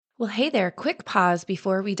Well, hey there, quick pause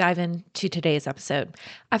before we dive into today's episode.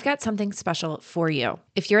 I've got something special for you.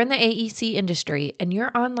 If you're in the AEC industry and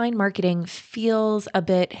your online marketing feels a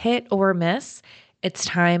bit hit or miss, it's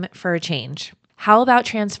time for a change. How about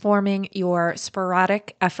transforming your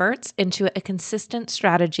sporadic efforts into a consistent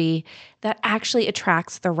strategy that actually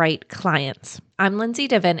attracts the right clients? I'm Lindsay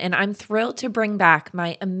Diven, and I'm thrilled to bring back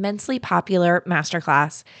my immensely popular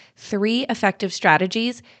masterclass, 3 Effective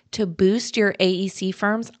Strategies to Boost Your AEC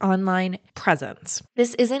Firm's Online Presence.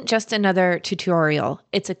 This isn't just another tutorial.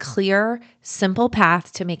 It's a clear, simple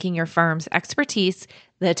path to making your firm's expertise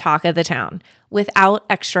the talk of the town without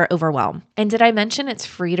extra overwhelm. And did I mention it's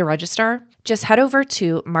free to register? Just head over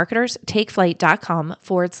to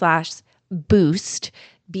marketerstakeflight.com/boost,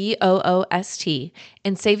 BOOST,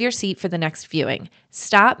 and save your seat for the next viewing.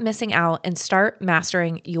 Stop missing out and start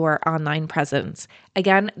mastering your online presence.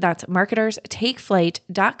 Again, that's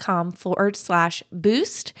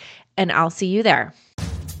marketerstakeflight.com/boost, and I'll see you there.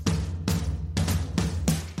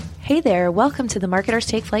 Hey there, welcome to the Marketers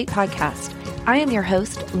Take Flight podcast. I am your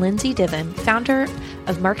host, Lindsay Diven, founder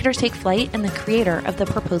of Marketers Take Flight and the creator of the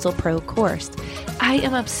Proposal Pro course. I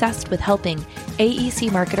am obsessed with helping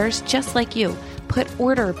AEC marketers just like you put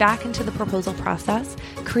order back into the proposal process,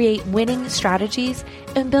 create winning strategies,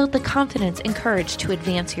 and build the confidence and courage to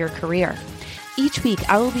advance your career. Each week,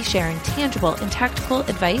 I will be sharing tangible and tactical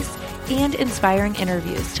advice and inspiring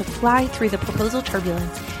interviews to fly through the proposal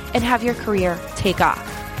turbulence and have your career take off.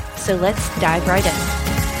 So let's dive right in.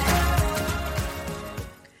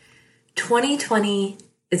 2020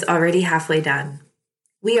 is already halfway done.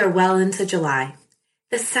 We are well into July,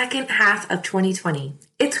 the second half of 2020.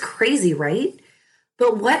 It's crazy, right?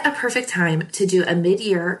 But what a perfect time to do a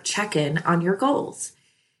mid-year check-in on your goals.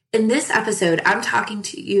 In this episode, I'm talking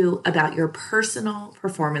to you about your personal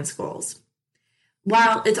performance goals.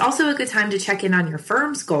 While it's also a good time to check in on your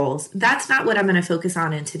firm's goals, that's not what I'm going to focus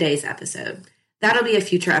on in today's episode. That'll be a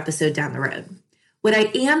future episode down the road. What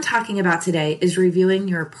I am talking about today is reviewing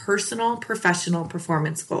your personal professional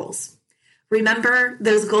performance goals. Remember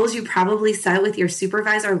those goals you probably set with your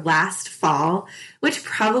supervisor last fall, which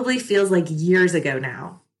probably feels like years ago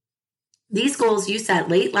now. These goals you set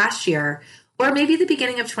late last year, or maybe the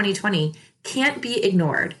beginning of 2020, can't be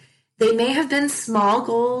ignored. They may have been small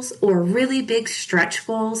goals or really big stretch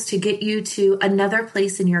goals to get you to another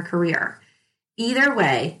place in your career. Either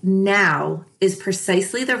way, now is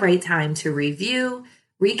precisely the right time to review,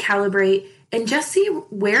 recalibrate, and just see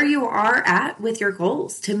where you are at with your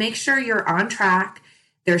goals to make sure you're on track,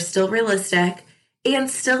 they're still realistic, and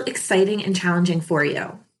still exciting and challenging for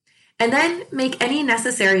you. And then make any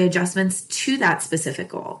necessary adjustments to that specific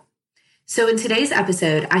goal. So in today's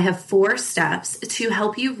episode, I have 4 steps to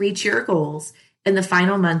help you reach your goals in the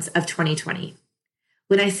final months of 2020.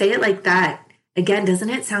 When I say it like that, again, doesn't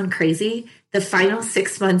it sound crazy? The final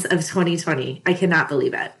 6 months of 2020. I cannot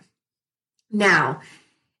believe it. Now,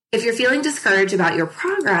 if you're feeling discouraged about your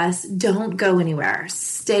progress, don't go anywhere.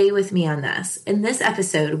 Stay with me on this. In this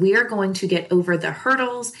episode, we are going to get over the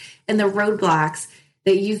hurdles and the roadblocks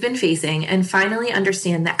that you've been facing and finally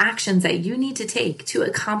understand the actions that you need to take to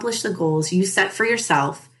accomplish the goals you set for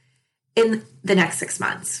yourself in the next 6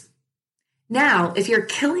 months. Now, if you're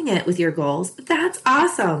killing it with your goals, that's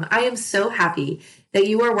awesome. I am so happy that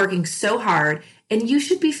you are working so hard, and you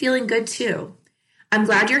should be feeling good too. I'm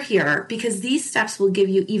glad you're here because these steps will give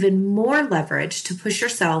you even more leverage to push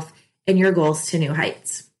yourself and your goals to new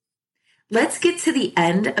heights. Let's get to the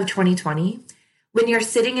end of 2020 when you're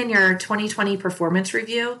sitting in your 2020 performance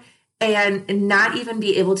review and not even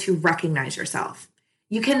be able to recognize yourself.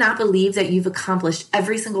 You cannot believe that you've accomplished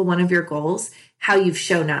every single one of your goals, how you've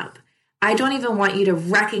shown up. I don't even want you to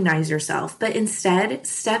recognize yourself, but instead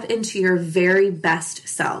step into your very best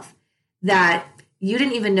self that you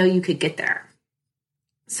didn't even know you could get there.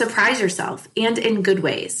 Surprise yourself, and in good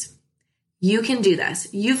ways. You can do this.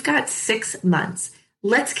 You've got 6 months.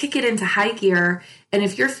 Let's kick it into high gear. And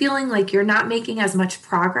if you're feeling like you're not making as much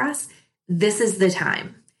progress, this is the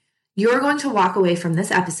time. You're going to walk away from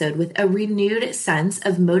this episode with a renewed sense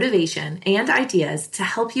of motivation and ideas to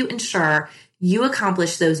help you ensure you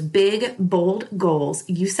accomplish those big, bold goals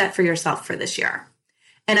you set for yourself for this year.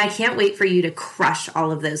 And I can't wait for you to crush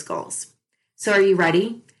all of those goals. So are you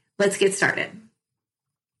ready? Let's get started.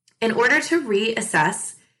 In order to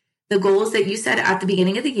reassess the goals that you set at the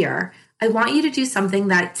beginning of the year, I want you to do something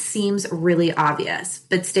that seems really obvious,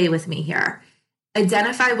 but stay with me here.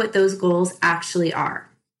 Identify what those goals actually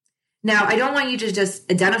are. Now, I don't want you to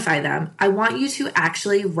just identify them. I want you to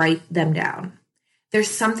actually write them down.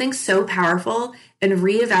 There's something so powerful in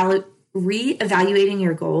reevaluating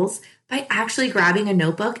your goals by actually grabbing a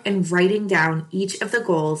notebook and writing down each of the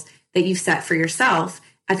goals that you've set for yourself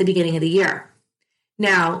at the beginning of the year.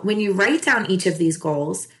 Now, when you write down each of these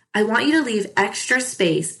goals, I want you to leave extra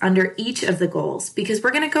space under each of the goals because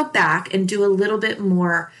we're going to go back and do a little bit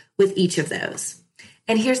more with each of those.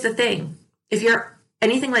 And here's the thing. If you're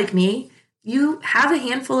anything like me, you have a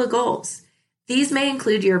handful of goals. These may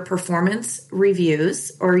include your performance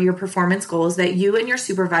reviews or your performance goals that you and your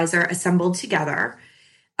supervisor assembled together.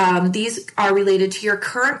 These are related to your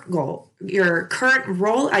current goal, your current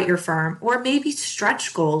role at your firm, or maybe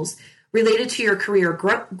stretch goals related to your career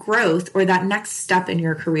growth or that next step in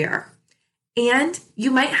your career. And you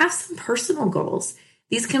might have some personal goals.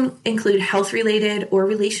 These can include health-related or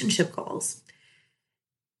relationship goals.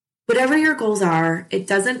 Whatever your goals are, it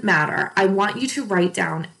doesn't matter. I want you to write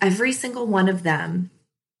down every single one of them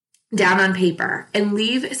down on paper and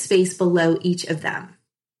leave space below each of them.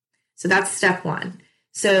 So that's step one.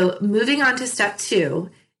 So moving on to step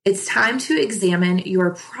two, it's time to examine your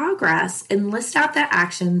progress and list out the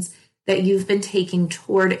actions that you've been taking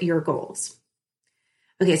toward your goals.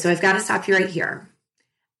 Okay, so I've got to stop you right here.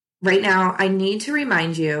 Right now, I need to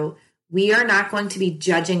remind you, we are not going to be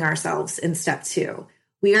judging ourselves in step two.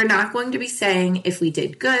 We are not going to be saying if we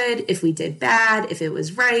did good, if we did bad, if it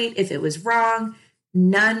was right, if it was wrong.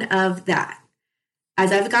 None of that.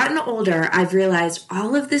 As I've gotten older, I've realized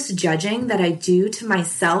all of this judging that I do to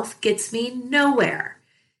myself gets me nowhere.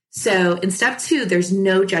 So in step two, there's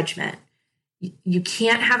no judgment. You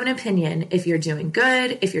can't have an opinion if you're doing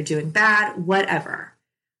good, if you're doing bad, whatever.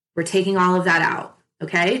 We're taking all of that out.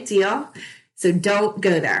 Okay, deal? So don't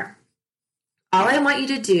go there. All I want you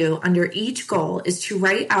to do under each goal is to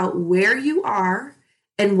write out where you are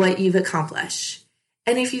and what you've accomplished.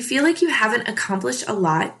 And if you feel like you haven't accomplished a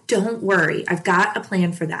lot, don't worry. I've got a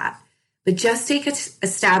plan for that. But just take a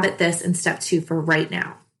stab at this in step two for right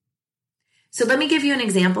now. So let me give you an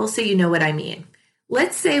example so you know what I mean.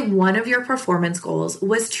 Let's say one of your performance goals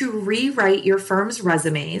was to rewrite your firm's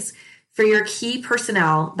resumes for your key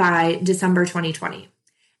personnel by December 2020.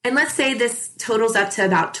 And let's say this totals up to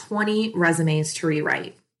about 20 resumes to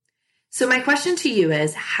rewrite. So my question to you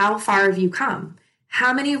is, how far have you come?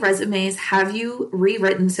 How many resumes have you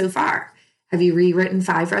rewritten so far? Have you rewritten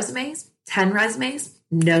 5 resumes, 10 resumes,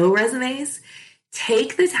 no resumes?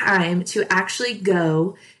 Take the time to actually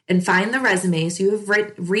go and find the resumes you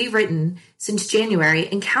have rewritten since January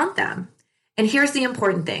and count them. And here's the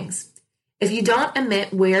important things. If you don't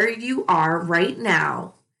admit where you are right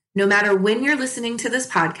now, no matter when you're listening to this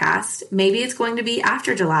podcast, maybe it's going to be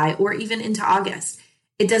after July or even into August.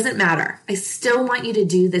 It doesn't matter. I still want you to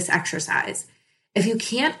do this exercise. If you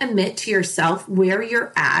can't admit to yourself where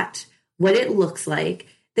you're at, what it looks like,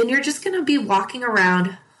 then you're just going to be walking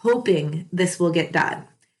around hoping this will get done,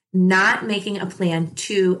 not making a plan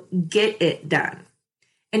to get it done.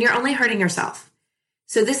 And you're only hurting yourself.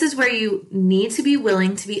 So this is where you need to be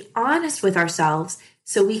willing to be honest with ourselves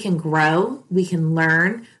so we can grow, we can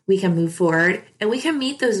learn, we can move forward, and we can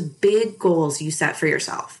meet those big goals you set for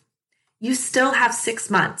yourself. You still have 6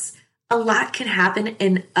 months. A lot can happen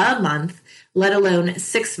in a month, let alone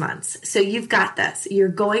 6 months. So you've got this. You're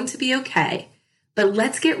going to be okay. But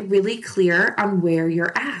let's get really clear on where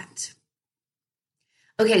you're at.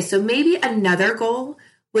 Okay, so maybe another goal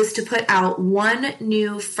was to put out one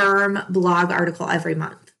new firm blog article every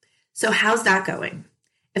month. So how's that going?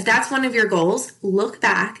 If that's one of your goals, look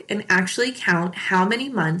back and actually count how many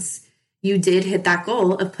months you did hit that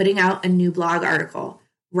goal of putting out a new blog article.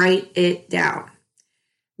 Write it down.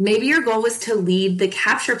 Maybe your goal was to lead the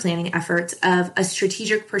capture planning efforts of a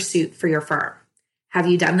strategic pursuit for your firm. Have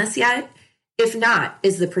you done this yet? If not,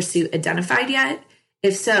 is the pursuit identified yet?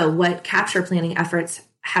 If so, what capture planning efforts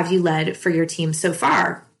have you led for your team so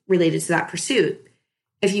far related to that pursuit?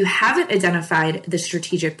 If you haven't identified the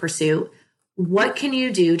strategic pursuit, what can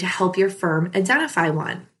you do to help your firm identify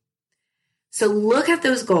one? So look at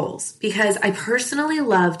those goals because I personally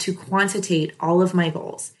love to quantitate all of my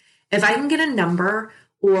goals. If I can get a number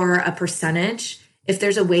or a percentage, if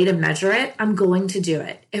there's a way to measure it, I'm going to do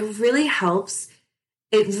it. It really helps.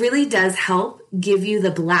 It really does help give you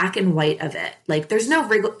the black and white of it. Like there's no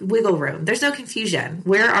wiggle room. There's no confusion.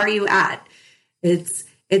 Where are you at? It's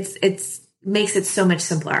makes it so much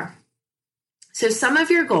simpler. So some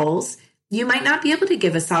of your goals, you might not be able to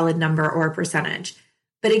give a solid number or a percentage.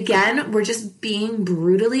 But again, we're just being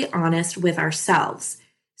brutally honest with ourselves.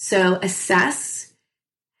 So assess,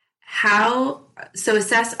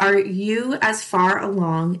 are you as far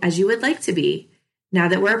along as you would like to be now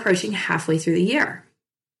that we're approaching halfway through the year?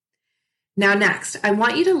 Now, next, I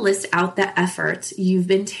want you to list out the efforts you've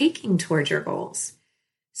been taking towards your goals.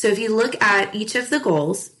 So if you look at each of the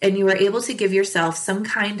goals and you are able to give yourself some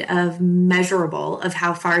kind of measurable of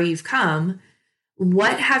how far you've come,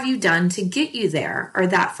 what have you done to get you there or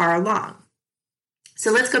that far along? So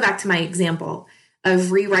let's go back to my example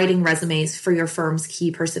of rewriting resumes for your firm's key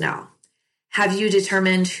personnel. Have you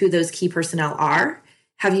determined who those key personnel are?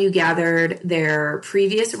 Have you gathered their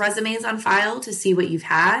previous resumes on file to see what you've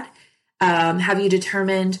had? Have you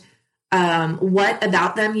determined what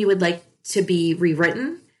about them you would like to be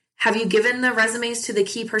rewritten? Have you given the resumes to the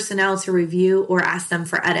key personnel to review or ask them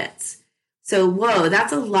for edits? So, whoa,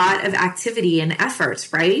 that's a lot of activity and effort,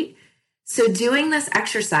 right? So doing this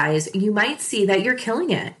exercise, you might see that you're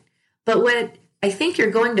killing it. But what I think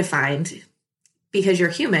you're going to find, because you're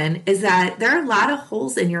human, is that there are a lot of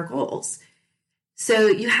holes in your goals. So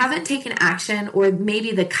you haven't taken action, or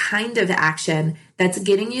maybe the kind of action that's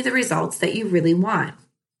getting you the results that you really want.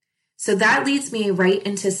 So that leads me right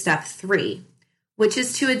into step 3, which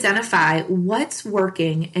is to identify what's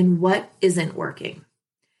working and what isn't working.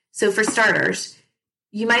 So for starters,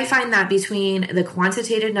 you might find that between the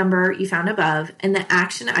quantitative number you found above and the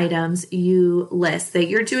action items you list that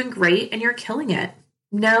you're doing great and you're killing it.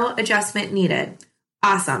 No adjustment needed.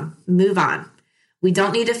 Awesome. Move on. We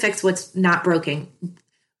don't need to fix what's not broken.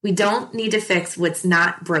 We don't need to fix what's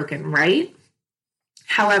not broken, right?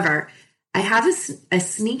 However, I have a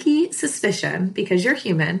sneaky suspicion, because you're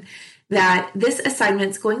human, that this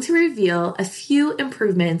assignment's going to reveal a few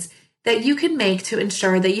improvements that you can make to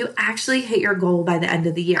ensure that you actually hit your goal by the end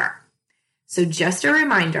of the year. So just a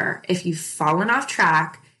reminder, if you've fallen off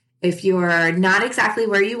track, if you're not exactly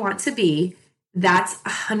where you want to be, that's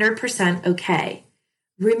 100% okay.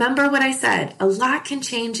 Remember what I said, a lot can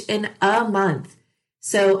change in a month.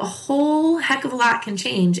 So a whole heck of a lot can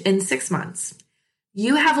change in 6 months.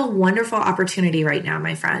 You have a wonderful opportunity right now,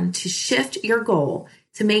 my friend, to shift your goal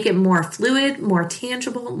to make it more fluid, more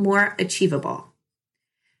tangible, more achievable.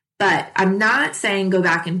 But I'm not saying go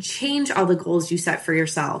back and change all the goals you set for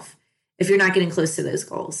yourself if you're not getting close to those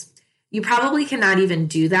goals. You probably cannot even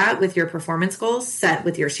do that with your performance goals set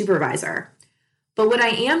with your supervisor. But what I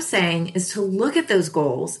am saying is to look at those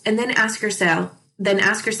goals and then ask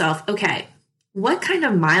yourself, okay, what kind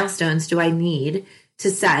of milestones do I need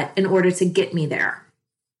to set in order to get me there?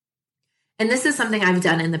 And this is something I've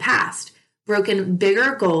done in the past, broken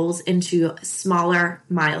bigger goals into smaller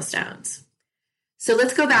milestones. So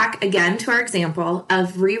let's go back again to our example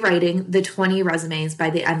of rewriting the 20 resumes by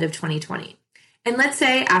the end of 2020. And let's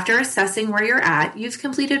say after assessing where you're at, you've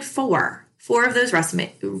completed 4 of those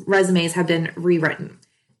resumes have been rewritten.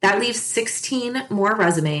 That leaves 16 more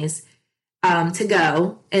resumes to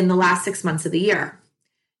go in the last 6 months of the year.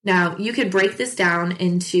 Now, you could break this down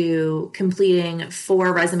into completing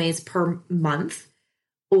 4 resumes per month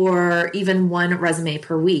or even 1 resume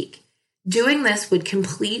per week. Doing this would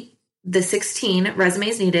complete the 16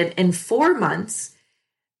 resumes needed in 4 months.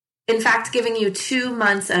 In fact, giving you 2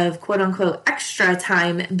 months of quote unquote extra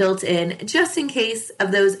time built in just in case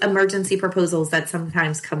of those emergency proposals that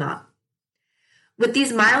sometimes come up. With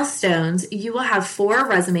these milestones, you will have 4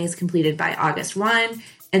 resumes completed by August 1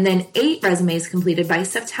 and then 8 resumes completed by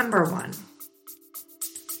September 1.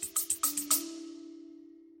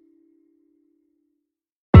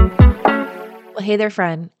 Well, hey there,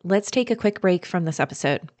 friend. Let's take a quick break from this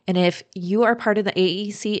episode. And if you are part of the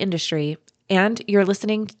AEC industry and you're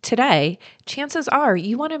listening today, chances are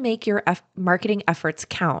you want to make your marketing efforts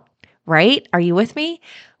count, right? Are you with me?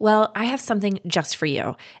 Well, I have something just for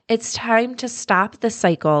you. It's time to stop the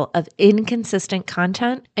cycle of inconsistent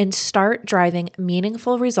content and start driving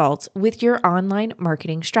meaningful results with your online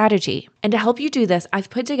marketing strategy. And to help you do this, I've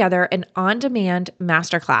put together an on-demand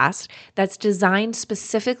masterclass that's designed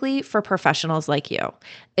specifically for professionals like you.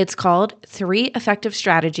 It's called 3 Effective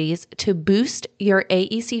Strategies to Boost Your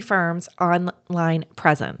AEC Firm's Online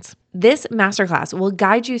Presence. This masterclass will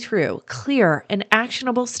guide you through clear and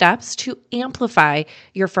actionable steps to amplify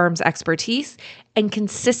your firm's expertise and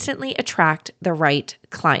consistently attract the right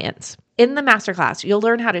clients. In the masterclass, you'll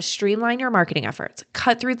learn how to streamline your marketing efforts,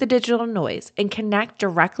 cut through the digital noise, and connect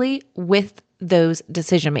directly with those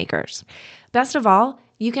decision makers. Best of all,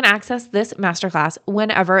 you can access this masterclass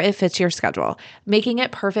whenever it fits your schedule, making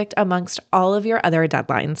it perfect amongst all of your other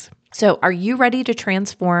deadlines. So are you ready to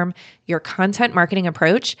transform your content marketing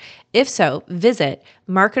approach? If so, visit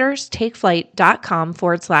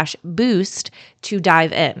marketerstakeflight.com/boost to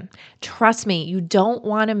dive in. Trust me, you don't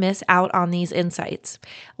want to miss out on these insights.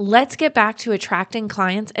 Let's get back to attracting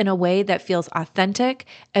clients in a way that feels authentic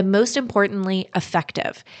and, most importantly,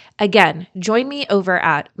 effective. Again, join me over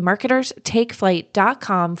at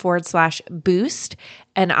marketerstakeflight.com/boost,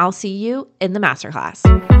 and I'll see you in the masterclass.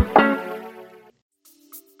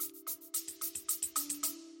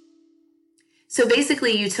 So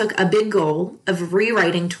basically, you took a big goal of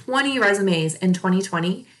rewriting 20 resumes in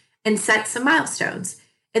 2020 and set some milestones,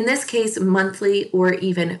 in this case, monthly or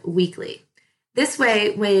even weekly. This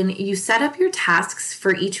way, when you set up your tasks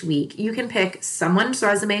for each week, you can pick someone's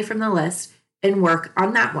resume from the list and work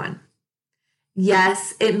on that one.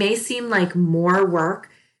 Yes, it may seem like more work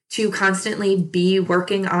to constantly be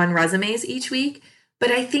working on resumes each week,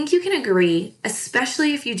 but I think you can agree,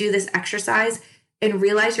 especially if you do this exercise and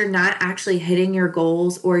realize you're not actually hitting your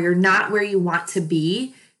goals or you're not where you want to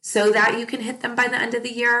be so that you can hit them by the end of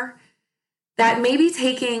the year, that maybe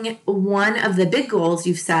taking one of the big goals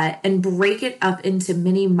you've set and break it up into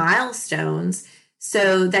mini milestones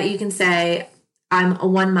so that you can say, I'm a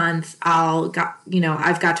 1 month, I've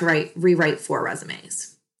got to rewrite 4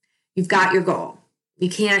 resumes. You've got your goal. You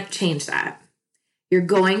can't change that. You're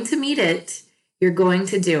going to meet it. You're going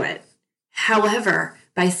to do it. However,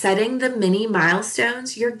 by setting the mini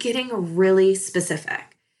milestones, you're getting really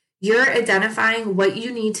specific. You're identifying what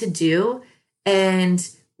you need to do and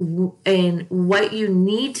what you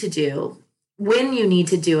need to do, when you need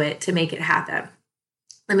to do it to make it happen.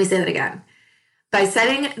 Let me say that again. By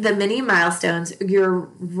setting the mini milestones, you're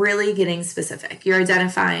really getting specific. You're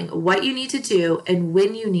identifying what you need to do and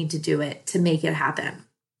when you need to do it to make it happen.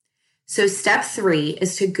 So step 3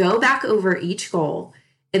 is to go back over each goal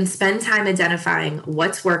and spend time identifying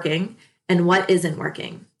what's working and what isn't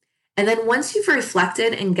working. And then once you've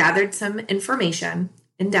reflected and gathered some information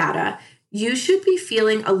and data, you should be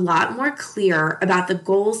feeling a lot more clear about the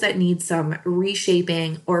goals that need some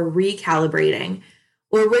reshaping or recalibrating,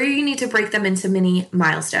 or where you need to break them into mini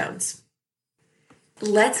milestones.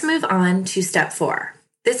 Let's move on to step 4.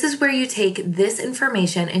 This is where you take this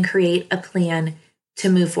information and create a plan to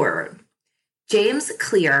move forward. James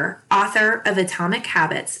Clear, author of Atomic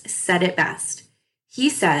Habits, said it best. He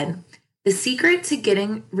said, "The secret to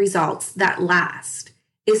getting results that last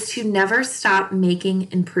is to never stop making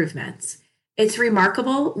improvements. It's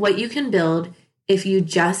remarkable what you can build if you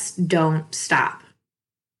just don't stop."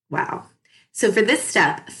 Wow. So for this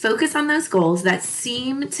step, focus on those goals that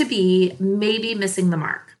seem to be maybe missing the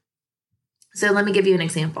mark. So let me give you an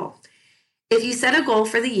example. If you set a goal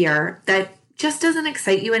for the year that just doesn't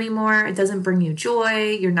excite you anymore, it doesn't bring you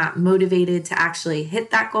joy, you're not motivated to actually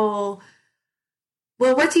hit that goal,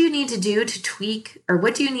 well, what do you need to do to tweak, or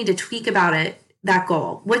what do you need to tweak about it, that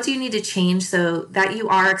goal? What do you need to change so that you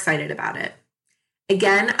are excited about it?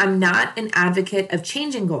 Again, I'm not an advocate of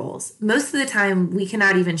changing goals. Most of the time, we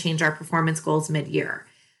cannot even change our performance goals mid-year.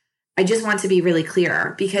 I just want to be really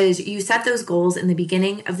clear because you set those goals in the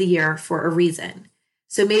beginning of the year for a reason.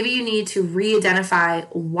 So maybe you need to re-identify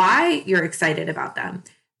why you're excited about them.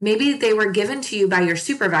 Maybe they were given to you by your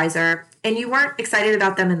supervisor and you weren't excited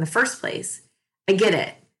about them in the first place. I get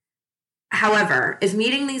it. However, if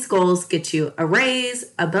meeting these goals gets you a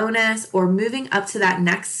raise, a bonus, or moving up to that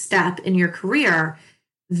next step in your career,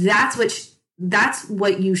 that's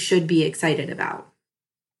what you should be excited about.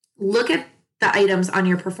 Look at the items on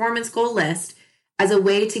your performance goal list as a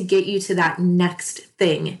way to get you to that next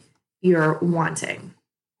thing you're wanting.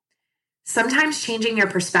 Sometimes changing your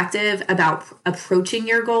perspective about approaching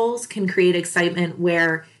your goals can create excitement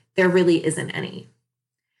where there really isn't any.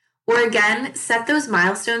 Or again, set those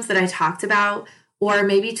milestones that I talked about, or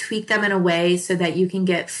maybe tweak them in a way so that you can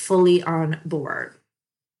get fully on board.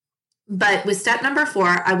 But with step number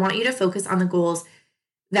 4, I want you to focus on the goals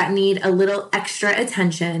that need a little extra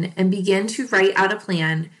attention and begin to write out a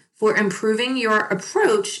plan for improving your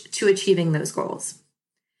approach to achieving those goals.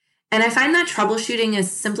 And I find that troubleshooting is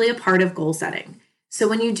simply a part of goal setting. So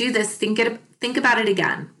when you do this, think about it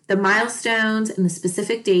again. The milestones and the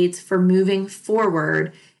specific dates for moving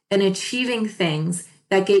forward and achieving things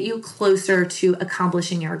that get you closer to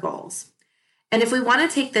accomplishing your goals. And if we want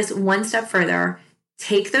to take this one step further,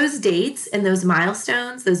 take those dates and those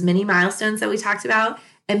milestones, those mini milestones that we talked about,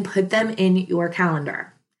 and put them in your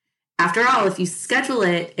calendar. After all, if you schedule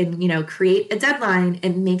it and create a deadline,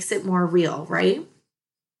 it makes it more real, right?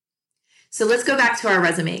 So let's go back to our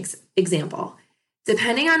resume example.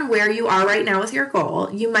 Depending on where you are right now with your goal,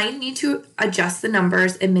 you might need to adjust the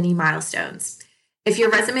numbers and mini milestones. If your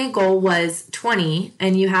resume goal was 20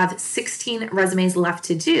 and you have 16 resumes left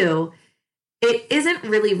to do, it isn't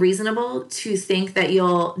really reasonable to think that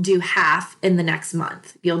you'll do half in the next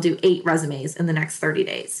month. You'll do 8 resumes in the next 30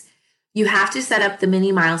 days. You have to set up the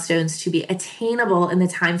mini milestones to be attainable in the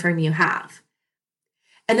time frame you have.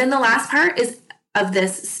 And then the last part of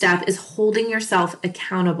this step is holding yourself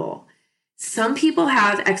accountable. Some people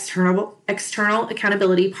have external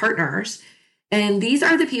accountability partners, and these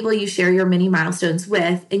are the people you share your mini milestones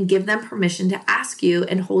with and give them permission to ask you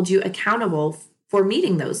and hold you accountable for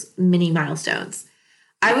meeting those mini milestones.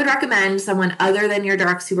 I would recommend someone other than your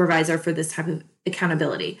direct supervisor for this type of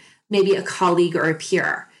accountability, maybe a colleague or a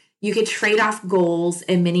peer. You could trade off goals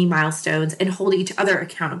and mini milestones and hold each other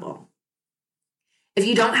accountable. If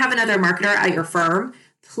you don't have another marketer at your firm,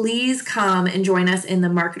 please come and join us in the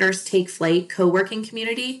Marketers Take Flight co-working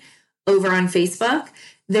community over on Facebook.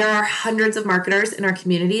 There are hundreds of marketers in our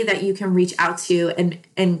community that you can reach out to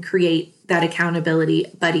and create that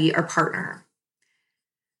accountability buddy or partner.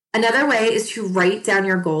 Another way is to write down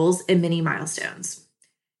your goals and mini milestones,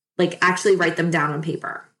 like actually write them down on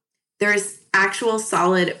paper. There's actual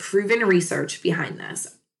solid proven research behind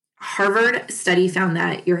this. Harvard study found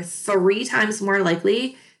that you're 3 times more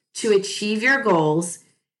likely to achieve your goals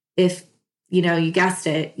if, you guessed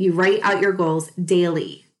it, you write out your goals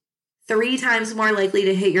daily. 3 times more likely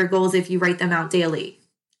to hit your goals if you write them out daily.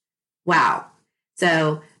 Wow.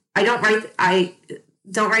 So I don't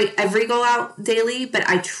write every goal out daily, but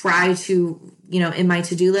I try to, in my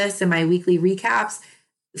to-do list and my weekly recaps,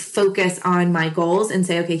 focus on my goals and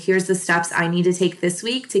say, okay, here's the steps I need to take this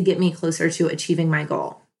week to get me closer to achieving my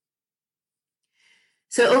goal.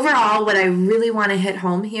 So overall, what I really want to hit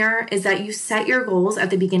home here is that you set your goals at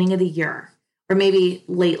the beginning of the year, or maybe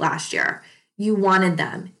late last year. You wanted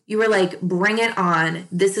them. You were like, bring it on.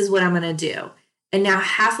 This is what I'm going to do. And now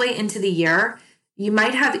halfway into the year, you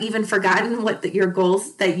might have even forgotten what your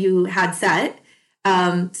goals that you had set,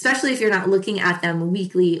 especially if you're not looking at them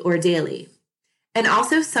weekly or daily. And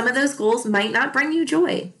also, some of those goals might not bring you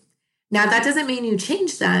joy. Now, that doesn't mean you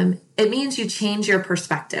change them. It means you change your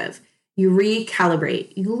perspective. You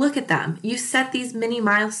recalibrate. You look at them. You set these mini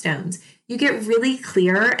milestones. You get really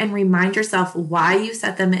clear and remind yourself why you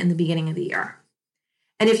set them in the beginning of the year.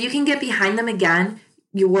 And if you can get behind them again,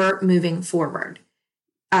 you're moving forward.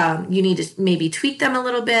 You need to maybe tweak them a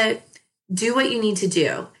little bit, do what you need to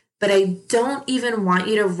do. But I don't even want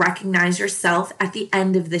you to recognize yourself at the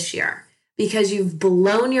end of this year because you've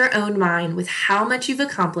blown your own mind with how much you've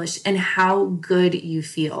accomplished and how good you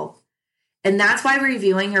feel. And that's why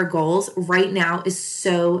reviewing your goals right now is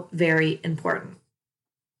so very important.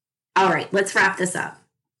 All right, let's wrap this up.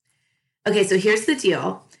 Okay, so here's the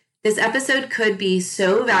deal. This episode could be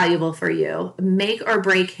so valuable for you, make or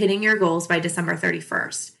break hitting your goals by December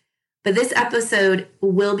 31st. But this episode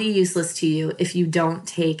will be useless to you if you don't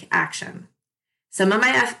take action. Some of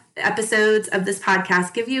my episodes of this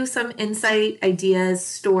podcast give you some insight, ideas,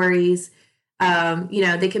 stories.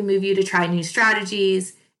 They can move you to try new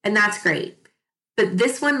strategies, and that's great. But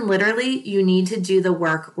this one, literally, you need to do the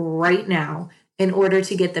work right now in order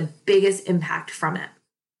to get the biggest impact from it.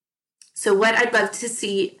 So what I'd love to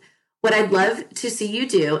see you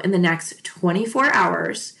do in the next 24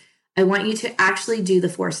 hours, I want you to actually do the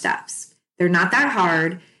 4 steps. They're not that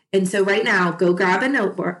hard. And so right now, go grab a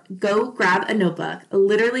notebook,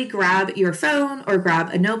 literally grab your phone or grab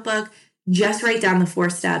a notebook, just write down the 4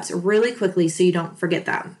 steps really quickly so you don't forget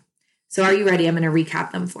them. So are you ready? I'm going to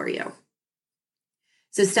recap them for you.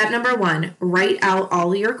 So step number 1, write out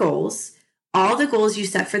all your goals. All the goals you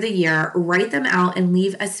set for the year, write them out and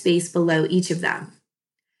leave a space below each of them.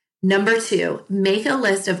 Number 2, make a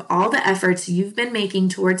list of all the efforts you've been making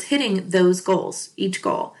towards hitting those goals, each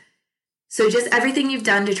goal. So just everything you've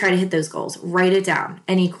done to try to hit those goals, write it down.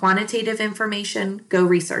 Any quantitative information, go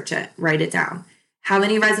research it, write it down. How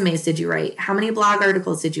many resumes did you write? How many blog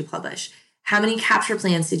articles did you publish? How many capture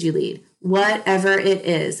plans did you lead? Whatever it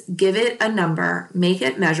is, give it a number, make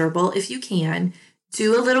it measurable if you can.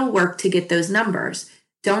 Do a little work to get those numbers.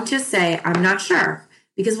 Don't just say, I'm not sure,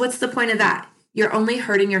 because what's the point of that? You're only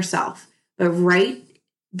hurting yourself. But write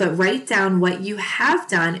down what you have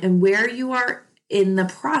done and where you are in the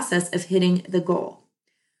process of hitting the goal.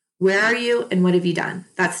 Where are you and what have you done?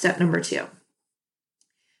 That's step number 2.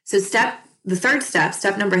 So the third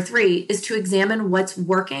step number 3, is to examine what's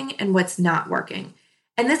working and what's not working.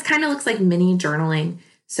 And this kind of looks like mini journaling.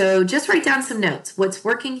 So just write down some notes. What's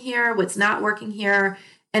working here? What's not working here?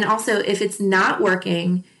 And also, if it's not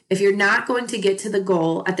working, if you're not going to get to the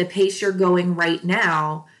goal at the pace you're going right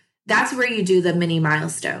now, that's where you do the mini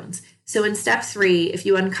milestones. So in step 3, if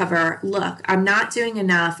you uncover, look, I'm not doing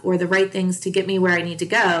enough or the right things to get me where I need to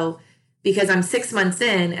go because I'm 6 months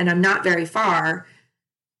in and I'm not very far,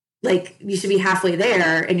 like you should be halfway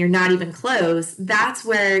there and you're not even close, that's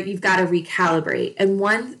where you've got to recalibrate. And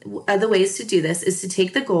one of the ways to do this is to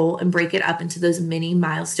take the goal and break it up into those mini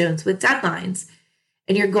milestones with deadlines.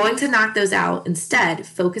 And you're going to knock those out instead.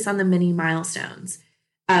 Focus on the mini milestones.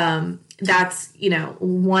 That's,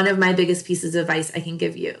 one of my biggest pieces of advice I can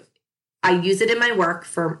give you. I use it in my work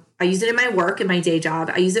in my day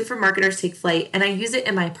job. I use it for Marketers Take Flight, and I use it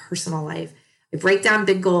in my personal life. I break down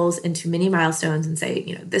big goals into mini milestones and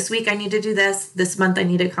say, this week I need to do this month I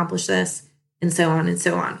need to accomplish this, and so on and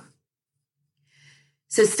so on.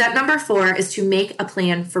 So step number 4 is to make a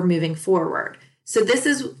plan for moving forward. So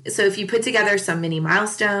if you put together some mini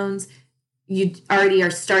milestones, you already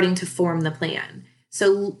are starting to form the plan.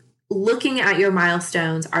 So looking at your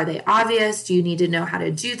milestones, are they obvious? Do you need to know how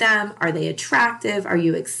to do them? Are they attractive? Are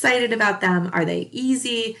you excited about them? Are they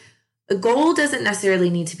easy? A goal doesn't necessarily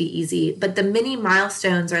need to be easy, but the mini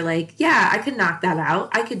milestones are like, yeah, I could knock that out.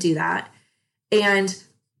 I could do that. And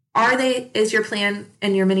is your plan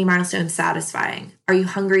and your mini milestones satisfying? Are you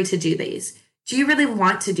hungry to do these? Do you really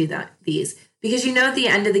want to do these? Because at the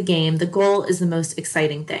end of the game, the goal is the most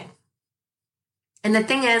exciting thing. And the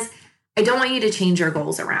thing is, I don't want you to change your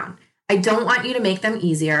goals around. I don't want you to make them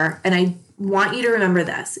easier. And I want you to remember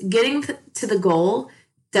this. Getting to the goal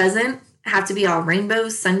doesn't have to be all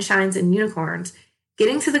rainbows, sunshines, and unicorns.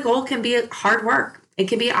 Getting to the goal can be hard work. It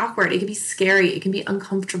can be awkward. It can be scary. It can be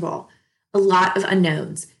uncomfortable. A lot of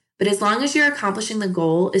unknowns. But as long as you're accomplishing the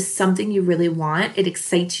goal is something you really want, it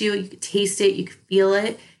excites you, you can taste it, you can feel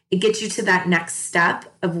it, it gets you to that next step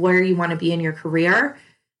of where you want to be in your career,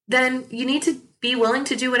 then you need to be willing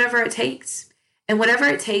to do whatever it takes. And whatever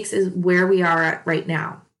it takes is where we are at right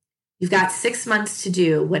now. You've got 6 months to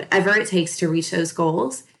do whatever it takes to reach those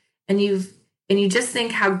goals. And you just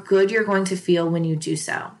think how good you're going to feel when you do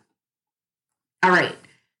so. All right.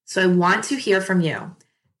 So I want to hear from you.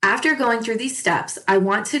 After going through these steps, I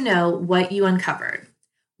want to know what you uncovered,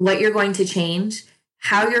 what you're going to change,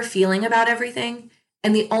 how you're feeling about everything.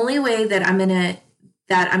 And the only way that I'm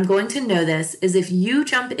going to know this is if you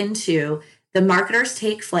jump into the Marketers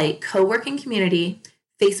Take Flight co-working community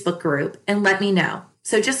Facebook group and let me know.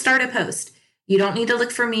 So just start a post. You don't need to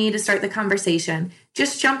look for me to start the conversation.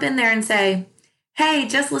 Just jump in there and say, hey,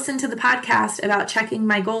 just listen to the podcast about checking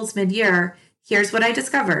my goals mid-year. Here's what I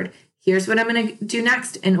discovered. Here's what I'm going to do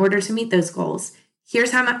next in order to meet those goals.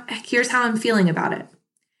 Here's how I'm feeling about it.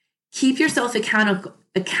 Keep yourself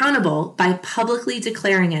accountable by publicly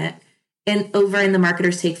declaring it over in the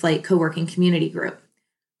Marketers Take Flight co-working community group.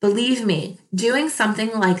 Believe me, doing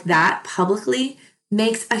something like that publicly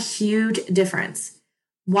makes a huge difference.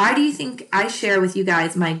 Why do you think I share with you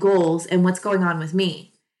guys my goals and what's going on with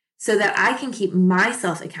me? So that I can keep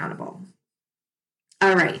myself accountable.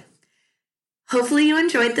 All right. Hopefully you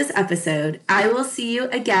enjoyed this episode. I will see you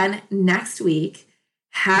again next week.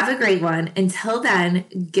 Have a great one. Until then,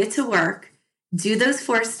 get to work, do those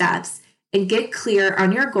 4 steps, and get clear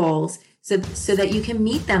on your goals so that you can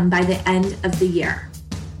meet them by the end of the year.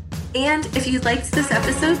 And if you liked this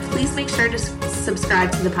episode, please make sure to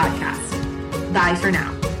subscribe to the podcast. Bye for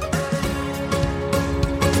now.